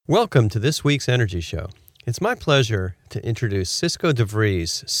Welcome to this week's Energy Show. It's my pleasure to introduce Cisco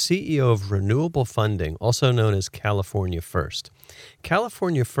DeVries, CEO of Renewable Funding, also known as California First.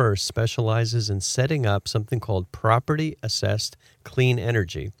 California First specializes in setting up something called Property Assessed Clean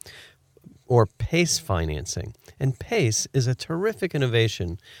Energy, or PACE financing. And PACE is a terrific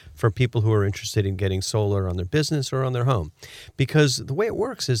innovation for people who are interested in getting solar on their business or on their home. Because the way it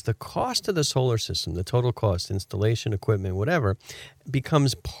works is the cost of the solar system, the total cost, installation, equipment, whatever,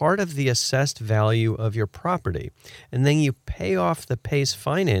 becomes part of the assessed value of your property. And then you pay off the PACE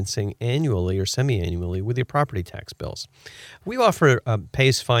financing annually or semi-annually with your property tax bills. We offer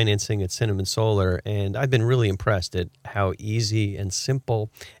PACE financing at Cinnamon Solar, and I've been really impressed at how easy and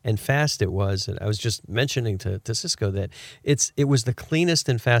simple and fast it was. And I was just mentioning to Cisco that it was the cleanest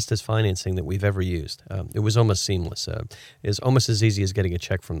and fastest financing that we've ever used. It was almost seamless. It's almost as easy as getting a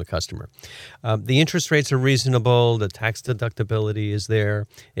check from the customer. The interest rates are reasonable. The tax deductibility is there.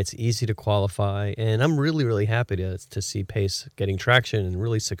 It's easy to qualify. And I'm really, really happy to see PACE getting traction and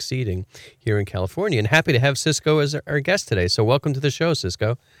really succeeding here in California. And happy to have Cisco as our guest today. So welcome to the show,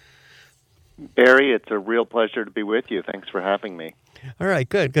 Cisco. Barry, it's a real pleasure to be with you. Thanks for having me. All right,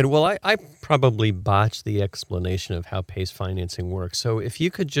 good. Well, I probably botched the explanation of how PACE financing works. So if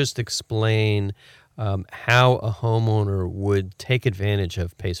you could just explain how a homeowner would take advantage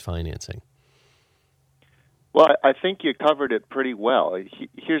of PACE financing. Well, I think you covered it pretty well.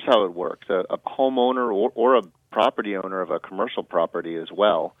 Here's how it works. A homeowner or a property owner of a commercial property as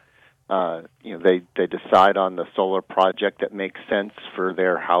well, they decide on the solar project that makes sense for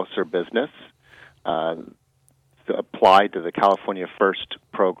their house or business. Apply to the California First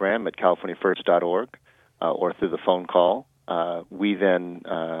program at californiafirst.org or through the phone call. We then,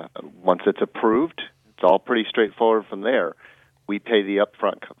 once it's approved, it's all pretty straightforward from there. We pay the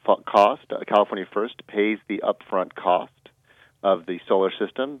upfront cost. California First pays the upfront cost of the solar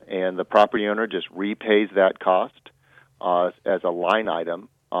system, and the property owner just repays that cost as a line item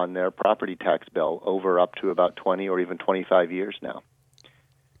on their property tax bill over up to about 20 or even 25 years now.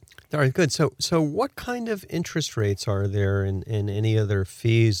 All right, good. So what kind of interest rates are there and any other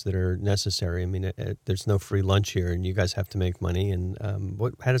fees that are necessary? I mean, there's no free lunch here, and you guys have to make money. And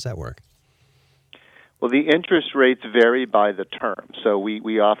how does that work? Well, the interest rates vary by the term. So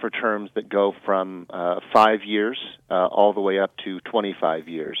we offer terms that go from 5 years all the way up to 25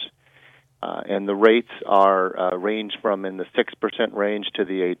 years. And the rates are range from in the 6% range to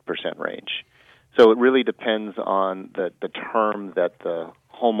the 8% range. So it really depends on the term that the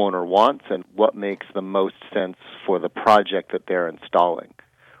homeowner wants and what makes the most sense for the project that they're installing.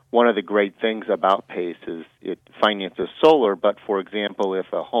 One of the great things about PACE is it finances solar, but for example, if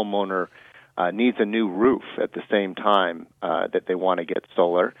a homeowner needs a new roof at the same time that they want to get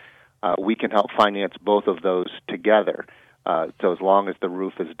solar, we can help finance both of those together. So as long as the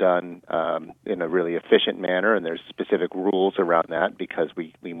roof is done in a really efficient manner, and there's specific rules around that because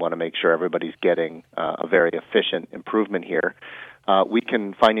we want to make sure everybody's getting a very efficient improvement here, we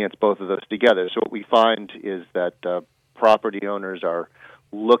can finance both of those together. So what we find is that property owners are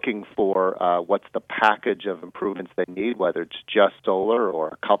looking for what's the package of improvements they need, whether it's just solar or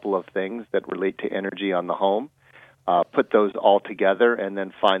a couple of things that relate to energy on the home. Put those all together and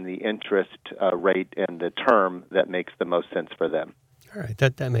then find the interest rate and the term that makes the most sense for them. All right,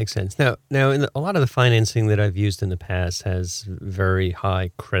 that makes sense. Now, a lot of the financing that I've used in the past has very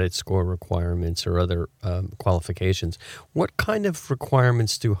high credit score requirements or other qualifications. What kind of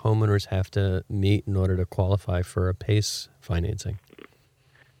requirements do homeowners have to meet in order to qualify for a PACE financing?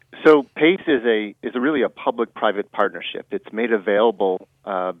 So PACE is really a public-private partnership. It's made available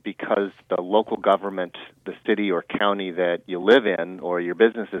because the local government, the city or county that you live in or your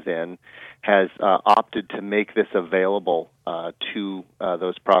business is in, has opted to make this available to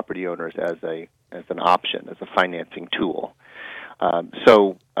those property owners as an option, as a financing tool.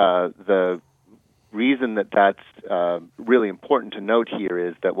 So the reason that's really important to note here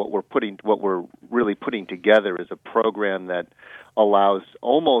is that what we're really putting together is a program that allows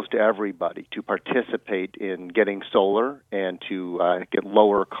almost everybody to participate in getting solar and to get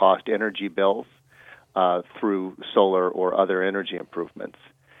lower cost energy bills through solar or other energy improvements.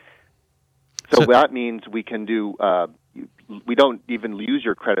 So that means we can do. We don't even use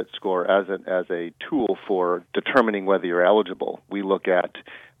your credit score as a tool for determining whether you're eligible. We look at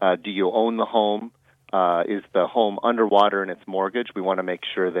do you own the home? Is the home underwater in its mortgage? We want to make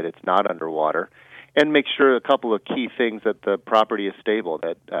sure that it's not underwater. And make sure a couple of key things that the property is stable,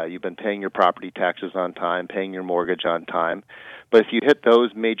 that you've been paying your property taxes on time, paying your mortgage on time. But if you hit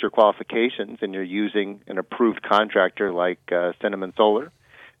those major qualifications and you're using an approved contractor like Cinnamon Solar,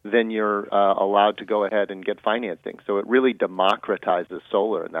 then you're allowed to go ahead and get financing. So it really democratizes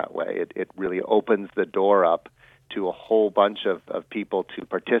solar in that way. It really opens the door up to a whole bunch of people to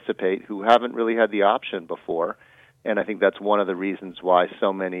participate who haven't really had the option before. And I think that's one of the reasons why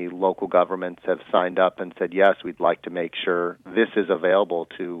so many local governments have signed up and said, yes, we'd like to make sure this is available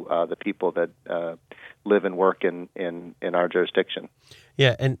to the people that live and work in our jurisdiction.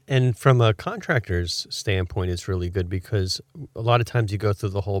 Yeah, and from a contractor's standpoint, it's really good because a lot of times you go through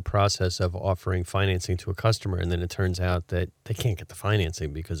the whole process of offering financing to a customer, and then it turns out that they can't get the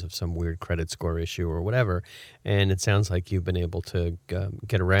financing because of some weird credit score issue or whatever. And it sounds like you've been able to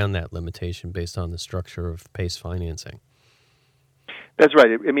get around that limitation based on the structure of PACE financing. That's right.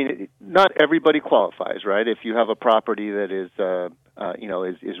 I mean, not everybody qualifies, right? If you have a property that is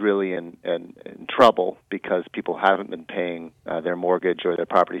really in trouble because people haven't been paying their mortgage or their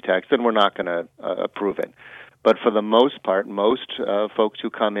property tax, then we're not going to approve it. But for the most part, most folks who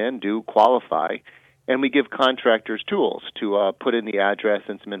come in do qualify, and we give contractors tools to put in the address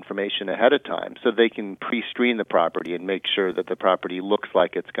and some information ahead of time so they can pre-screen the property and make sure that the property looks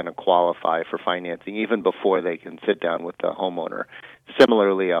like it's going to qualify for financing even before they can sit down with the homeowner.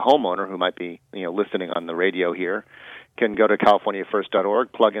 Similarly, a homeowner who might be listening on the radio here can go to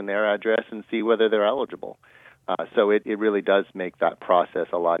californiafirst.org, plug in their address, and see whether they're eligible. So it really does make that process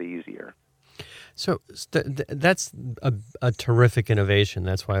a lot easier. So that's a terrific innovation.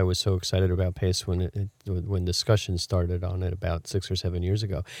 That's why I was so excited about PACE when discussions started on it about 6 or 7 years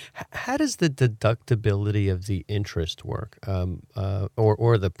ago. How does the deductibility of the interest work,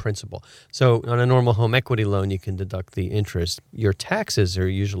 or the principal? So on a normal home equity loan, you can deduct the interest. Your taxes are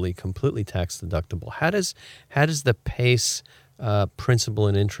usually completely tax deductible. How does the PACE principal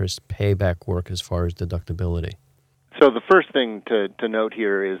and interest payback work as far as deductibility? So the first thing to note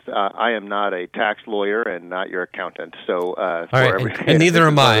here is I am not a tax lawyer and not your accountant. So all right, and neither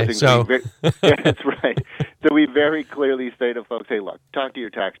am I. So yeah, that's right. So we very clearly say to folks, hey, look, talk to your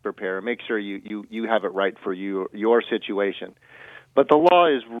tax preparer. Make sure you have it right for your situation. But the law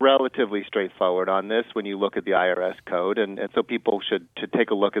is relatively straightforward on this when you look at the IRS code, and so people should take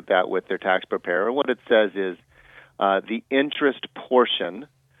a look at that with their tax preparer. And what it says is the interest portion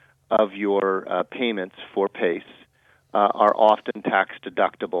of your payments for PACE are often tax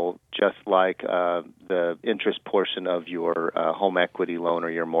deductible, just like the interest portion of your home equity loan or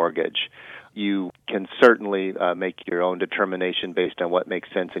your mortgage. You can certainly make your own determination based on what makes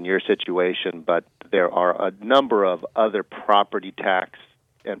sense in your situation, but there are a number of other property tax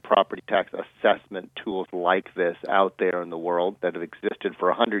and property tax assessment tools like this out there in the world that have existed for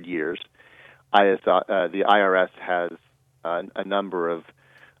 100 years. The IRS has a number of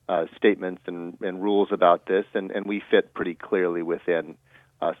statements and rules about this, and we fit pretty clearly within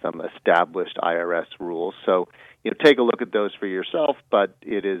some established IRS rules. So, take a look at those for yourself, but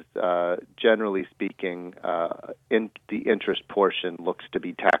it is, generally speaking, the interest portion looks to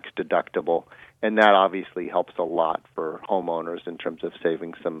be tax deductible, and that obviously helps a lot for homeowners in terms of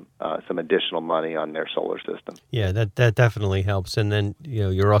saving some additional money on their solar system. Yeah, that definitely helps. And then,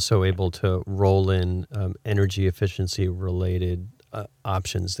 you're also able to roll in energy efficiency related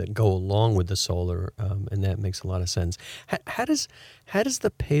options that go along with the solar, and that makes a lot of sense. How does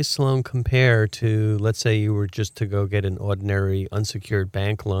the PACE loan compare to, let's say, you were just to go get an ordinary unsecured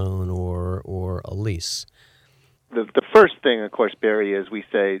bank loan or a lease? The first thing, of course, Barry, is we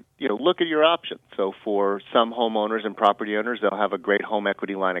say, look at your options. So for some homeowners and property owners, they'll have a great home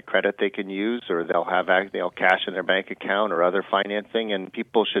equity line of credit they can use, or they'll have cash in their bank account or other financing, and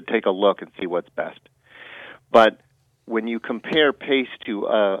people should take a look and see what's best. But when you compare PACE to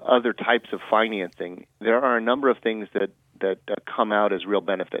other types of financing, there are a number of things that come out as real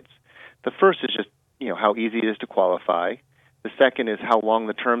benefits. The first is just how easy it is to qualify. The second is how long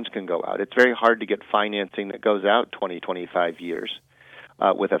the terms can go out. It's very hard to get financing that goes out 20, 25 years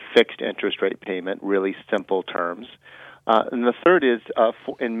with a fixed interest rate payment, really simple terms. And the third is,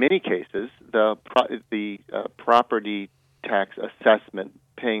 in many cases, the property tax assessment,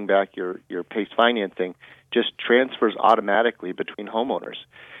 paying back your PACE financing, just transfers automatically between homeowners.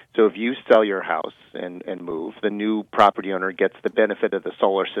 So if you sell your house and move, the new property owner gets the benefit of the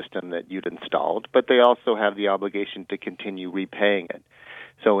solar system that you'd installed, but they also have the obligation to continue repaying it.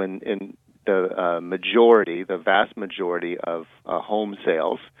 So in the vast majority of home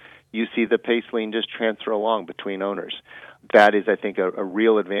sales, you see the PACE lien just transfer along between owners. That is, I think, a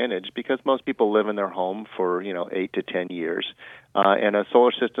real advantage because most people live in their home for 8 to 10 years, and a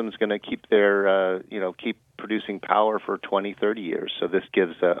solar system is going to keep keep producing power for 20, 30 years. So this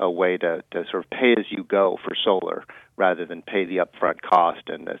gives a way to sort of pay as you go for solar rather than pay the upfront cost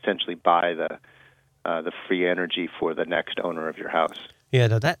and essentially buy the free energy for the next owner of your house. Yeah,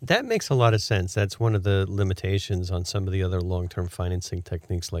 no, that makes a lot of sense. That's one of the limitations on some of the other long-term financing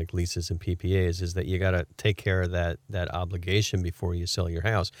techniques like leases and PPAs is that you got to take care of that obligation before you sell your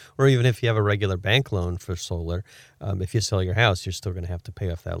house. Or even if you have a regular bank loan for solar, if you sell your house, you're still going to have to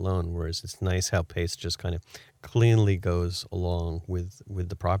pay off that loan. Whereas it's nice how PACE just kind of cleanly goes along with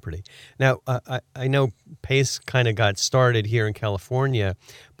the property. Now, I know PACE kind of got started here in California,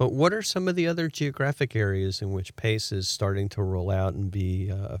 but what are some of the other geographic areas in which PACE is starting to roll out and be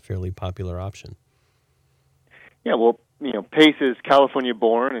a fairly popular option? Yeah, well, PACE is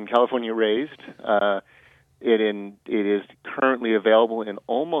California-born and California-raised. It is currently available in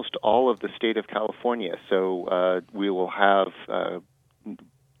almost all of the state of California. So we will have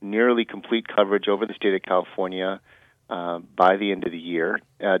nearly complete coverage over the state of California by the end of the year.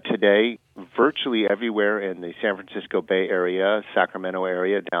 Today, virtually everywhere in the San Francisco Bay Area, Sacramento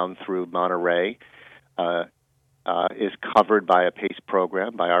area, down through Monterey, is covered by a PACE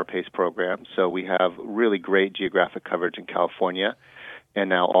program, by our PACE program. So we have really great geographic coverage in California, and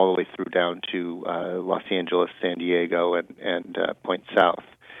now all the way through down to Los Angeles, San Diego, and Point South.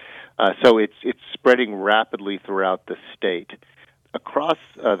 So it's spreading rapidly throughout the state. Across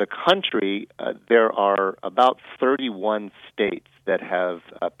the country, there are about 31 states that have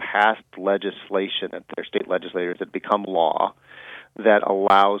passed legislation at their state legislators that become law that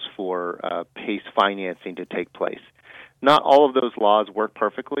allows for PACE financing to take place. Not all of those laws work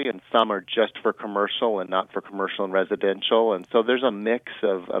perfectly, and some are just for commercial and not for commercial and residential, and so there's a mix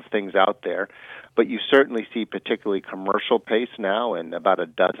of things out there. But you certainly see particularly commercial PACE now in about a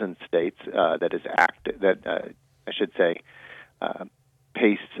dozen states that is active,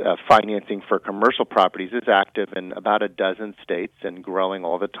 PACE financing for commercial properties is active in about a dozen states and growing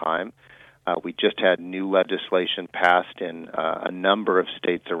all the time. We just had new legislation passed in a number of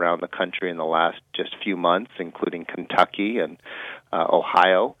states around the country in the last just few months, including Kentucky and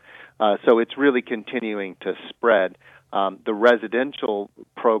Ohio. So it's really continuing to spread. The residential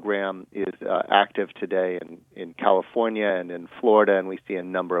program is active today in California and in Florida, and we see a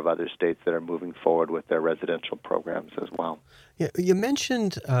number of other states that are moving forward with their residential programs as well. Yeah, you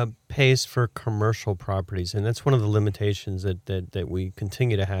mentioned PACE for commercial properties, and that's one of the limitations that we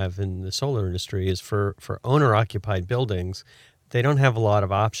continue to have in the solar industry is for owner-occupied buildings. They don't have a lot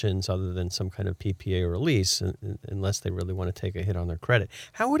of options other than some kind of PPA or lease, unless they really want to take a hit on their credit.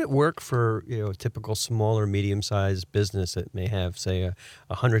 How would it work for a typical small or medium-sized business that may have, say, a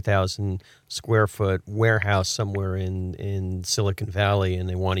 100,000 square foot warehouse somewhere in Silicon Valley, and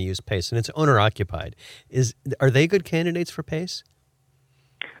they want to use PACE, and it's owner-occupied? Are they good candidates for PACE?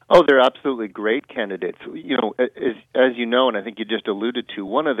 Oh, they're absolutely great candidates. As you know, and I think you just alluded to,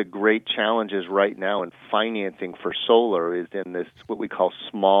 one of the great challenges right now in financing for solar is in this what we call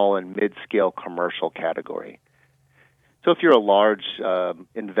small and mid-scale commercial category. So if you're a large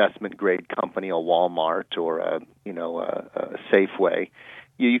investment-grade company, a Walmart or a Safeway,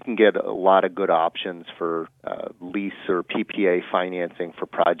 you can get a lot of good options for lease or PPA financing for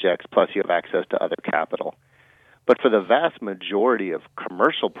projects, plus you have access to other capital. But for the vast majority of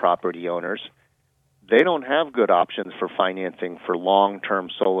commercial property owners, they don't have good options for financing for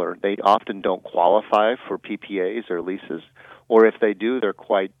long-term solar. They often don't qualify for PPAs or leases, or if they do, they're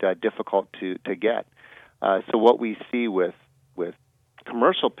quite difficult to get. So what we see with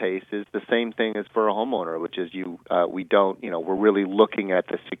commercial PACE is the same thing as for a homeowner, which is we're really looking at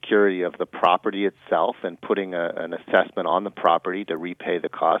the security of the property itself and putting an assessment on the property to repay the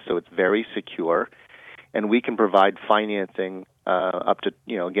cost. So it's very secure. And we can provide financing up to,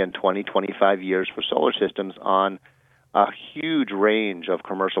 20, 25 years for solar systems on a huge range of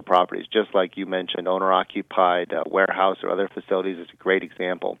commercial properties. Just like you mentioned, owner-occupied warehouse or other facilities is a great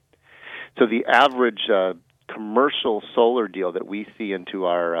example. So the average commercial solar deal that we see into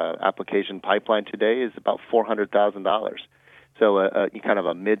our application pipeline today is about $400,000. So kind of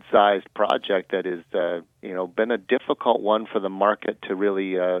a mid-sized project that has been a difficult one for the market to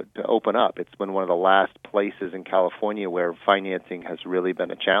really to open up. It's been one of the last places in California where financing has really been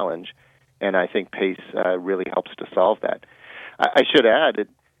a challenge, and I think PACE really helps to solve that. I should add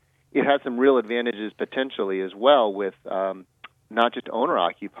it has some real advantages potentially as well with not just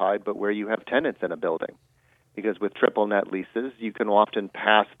owner-occupied, but where you have tenants in a building. Because with triple net leases, you can often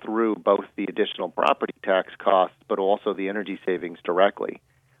pass through both the additional property tax costs, but also the energy savings directly.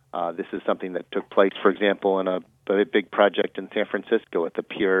 This is something that took place, for example, in a big project in San Francisco at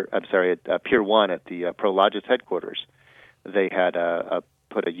Pier 1 at the Prologis headquarters. They had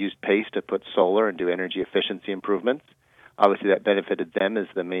put a used PACE to put solar and do energy efficiency improvements. Obviously, that benefited them as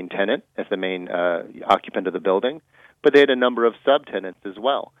the main tenant, as the main occupant of the building, but they had a number of subtenants as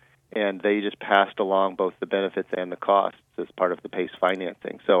well. and they just passed along both the benefits and the costs as part of the PACE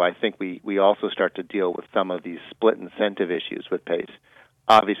financing. So I think we also start to deal with some of these split incentive issues with PACE.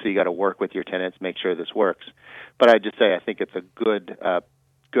 Obviously, you got to work with your tenants, make sure this works. But I just say I think it's a good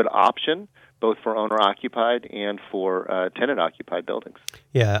option, both for owner-occupied and for tenant-occupied buildings.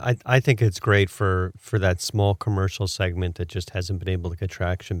 Yeah, I think it's great for that small commercial segment that just hasn't been able to get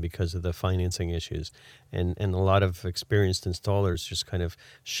traction because of the financing issues. And a lot of experienced installers just kind of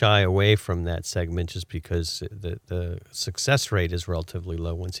shy away from that segment just because the success rate is relatively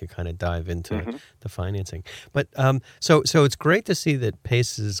low once you kind of dive into the financing. But so it's great to see that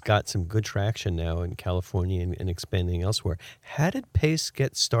PACE has got some good traction now in California and expanding elsewhere. How did PACE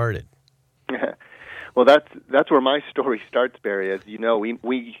get started? Well, that's where my story starts, Barry. As you know, we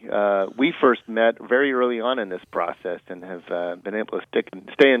first met very early on in this process and have been able to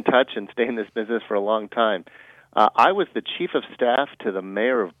stay in touch and stay in this business for a long time. I was the chief of staff to the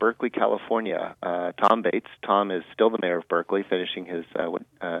mayor of Berkeley, California, Tom Bates. Tom is still the mayor of Berkeley, finishing his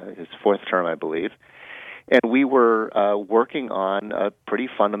fourth term, I believe. And we were working on a pretty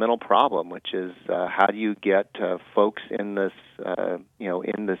fundamental problem, which is how do you get folks in this,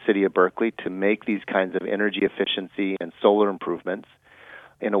 in the city of Berkeley to make these kinds of energy efficiency and solar improvements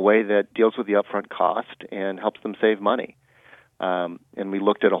in a way that deals with the upfront cost and helps them save money. And we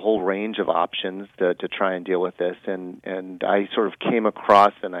looked at a whole range of options to try and deal with this. And I sort of came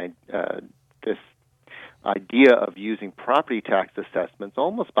across this idea of using property tax assessments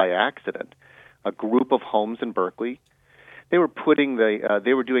almost by accident. A group of homes in Berkeley, they were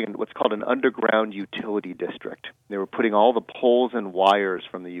doing what's called an underground utility district. They were putting all the poles and wires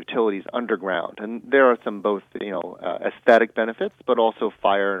from the utilities underground, and there are some both aesthetic benefits, but also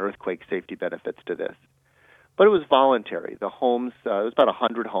fire and earthquake safety benefits to this. But it was voluntary. The homes, it was about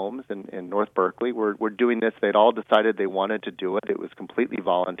 100 homes in North Berkeley, were doing this. They'd all decided they wanted to do it. It was completely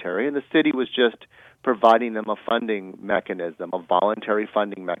voluntary, and the city was just providing them a funding mechanism, a voluntary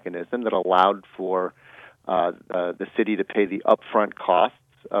funding mechanism that allowed for the city to pay the upfront costs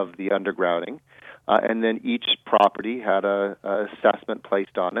of the undergrounding, and then each property had a assessment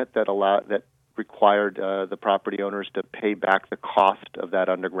placed on it that required the property owners to pay back the cost of that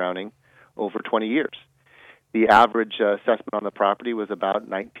undergrounding over 20 years. The average assessment on the property was about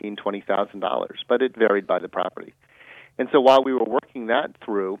 $19,000-$20,000, but it varied by the property. And so while we were working that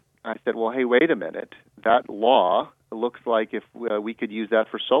through, I said, well, hey, wait a minute. That law looks like if we could use that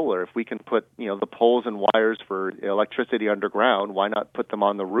for solar. If we can put, the poles and wires for electricity underground, why not put them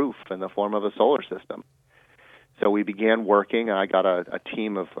on the roof in the form of a solar system? So we began working. I got a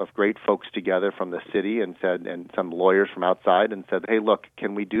team of great folks together from the city and some lawyers from outside and said, hey, look,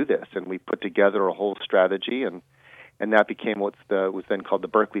 can we do this? And we put together a whole strategy, and that became was then called the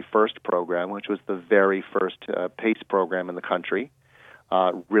Berkeley First program, which was the very first PACE program in the country.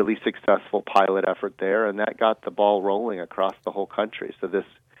 Really successful pilot effort there, and that got the ball rolling across the whole country. So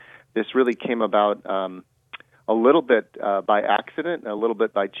this really came about a little bit by accident, a little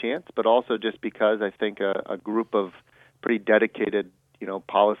bit by chance, but also just because I think a group of pretty dedicated,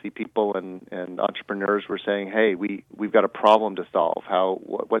 policy people and entrepreneurs were saying, "Hey, we've got a problem to solve.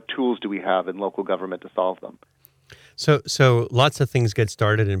 What tools do we have in local government to solve them?" So lots of things get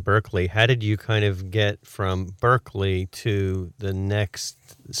started in Berkeley. How did you kind of get from Berkeley to the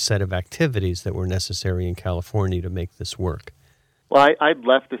next set of activities that were necessary in California to make this work? Well, I'd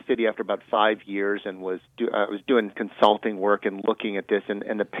left the city after about 5 years and was doing consulting work and looking at this,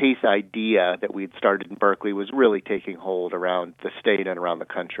 and the PACE idea that we'd started in Berkeley was really taking hold around the state and around the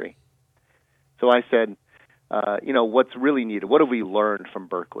country. So I said, what's really needed? What have we learned from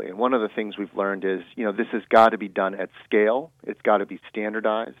Berkeley? And one of the things we've learned is, this has got to be done at scale. It's got to be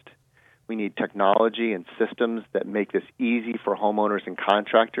standardized. We need technology and systems that make this easy for homeowners and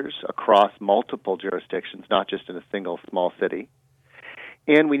contractors across multiple jurisdictions, not just in a single small city.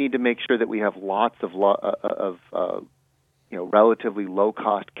 And we need to make sure that we have lots of relatively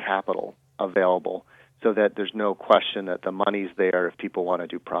low-cost capital available so that there's no question that the money's there if people want to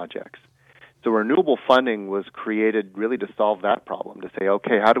do projects. So renewable funding was created really to solve that problem, to say,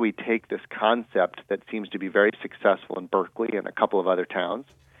 okay, how do we take this concept that seems to be very successful in Berkeley and a couple of other towns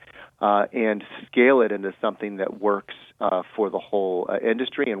and scale it into something that works for the whole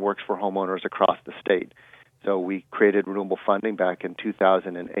industry and works for homeowners across the state. So we created Renewable Funding back in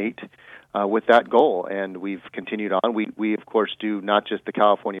 2008 with that goal, and we've continued on. We, of course, do not just the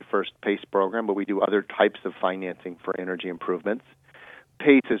California First PACE program, but we do other types of financing for energy improvements.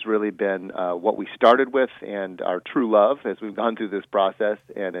 PACE has really been what we started with and our true love as we've gone through this process,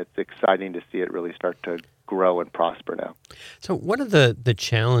 and it's exciting to see it really start to grow and prosper now. So one of the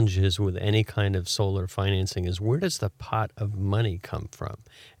challenges with any kind of solar financing is, where does the pot of money come from?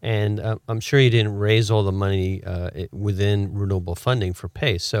 And I'm sure you didn't raise all the money within Renewable Funding for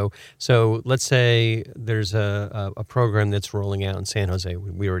PACE. So let's say there's a program that's rolling out in San Jose.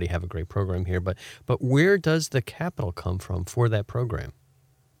 We already have a great program here, but where does the capital come from for that program?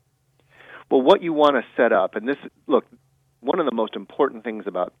 Well, what you want to set up, and one of the most important things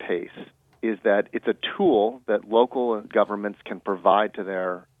about PACE is that it's a tool that local governments can provide to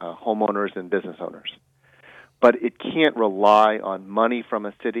their homeowners and business owners. But it can't rely on money from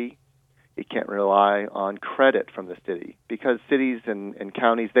a city. It can't rely on credit from the city, because cities and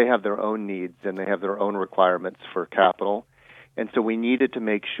counties, they have their own needs and they have their own requirements for capital. And so we needed to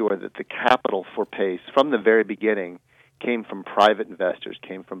make sure that the capital for PACE from the very beginning came from private investors,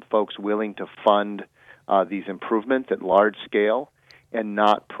 came from folks willing to fund these improvements at large scale and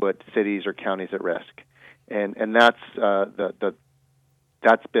not put cities or counties at risk. And that's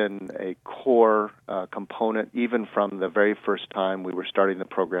that's been a core component even from the very first time we were starting the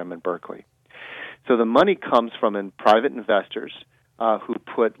program in Berkeley. So the money comes from private investors who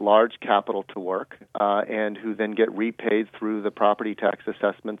put large capital to work and who then get repaid through the property tax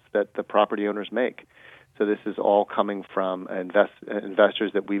assessments that the property owners make. So this is all coming from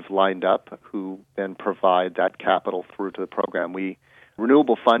investors that we've lined up who then provide that capital through to the program.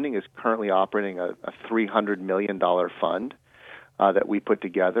 Renewable Funding is currently operating a $300 million fund that we put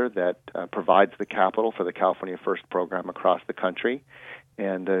together that provides the capital for the California First program across the country,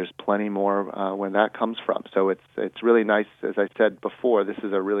 and there's plenty more when that comes from. So it's really nice. As I said before, this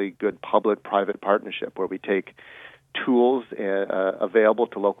is a really good public-private partnership where we take tools available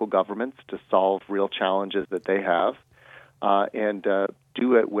to local governments to solve real challenges that they have, and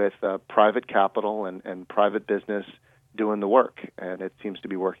do it with private capital and private business doing the work, and it seems to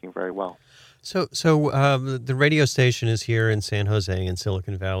be working very well. So the radio station is here in San Jose, and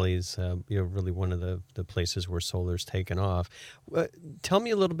Silicon Valley is really one of the places where solar's taken off. Tell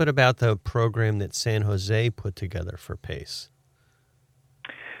me a little bit about the program that San Jose put together for PACE.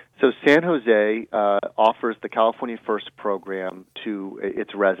 So San Jose offers the California First program to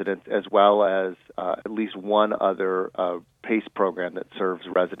its residents, as well as at least one other PACE program that serves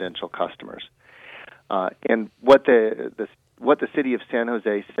residential customers. And what the city of San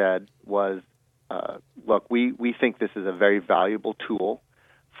Jose said was, look, we think this is a very valuable tool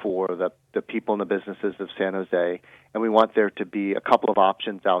for the people and the businesses of San Jose, and we want there to be a couple of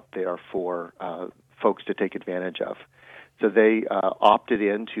options out there for folks to take advantage of. So they opted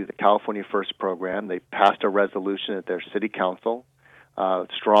into the California First program. They passed a resolution at their city council,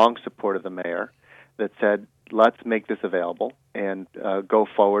 strong support of the mayor, that said, let's make this available and go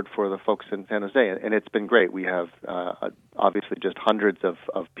forward for the folks in San Jose. And it's been great. We have obviously just hundreds of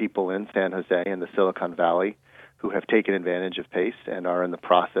people in San Jose and the Silicon Valley who have taken advantage of PACE and are in the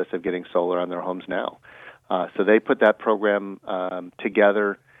process of getting solar on their homes now. So they put that program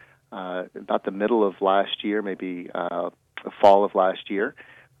together about the middle of last year, maybe the fall of last year,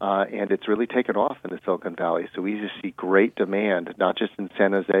 and it's really taken off in the Silicon Valley. So we just see great demand, not just in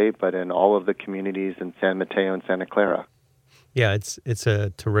San Jose, but in all of the communities in San Mateo and Santa Clara. Yeah, it's a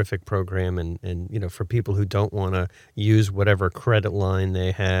terrific program, and for people who don't want to use whatever credit line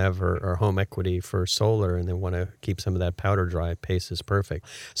they have or home equity for solar, and they want to keep some of that powder dry, PACE is perfect.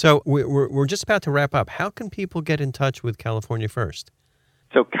 So we're just about to wrap up. How can people get in touch with California First?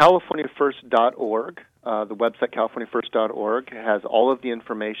 So CaliforniaFirst.org, the website CaliforniaFirst.org has all of the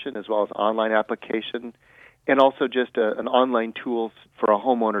information as well as online application, and also just an online tool for a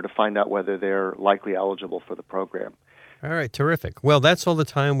homeowner to find out whether they're likely eligible for the program. All right, terrific. Well, that's all the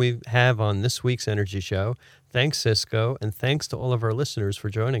time we have on this week's Energy Show. Thanks, Cisco, and thanks to all of our listeners for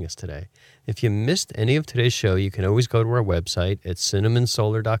joining us today. If you missed any of today's show, you can always go to our website at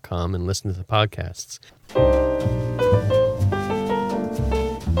cinnamonsolar.com and listen to the podcasts.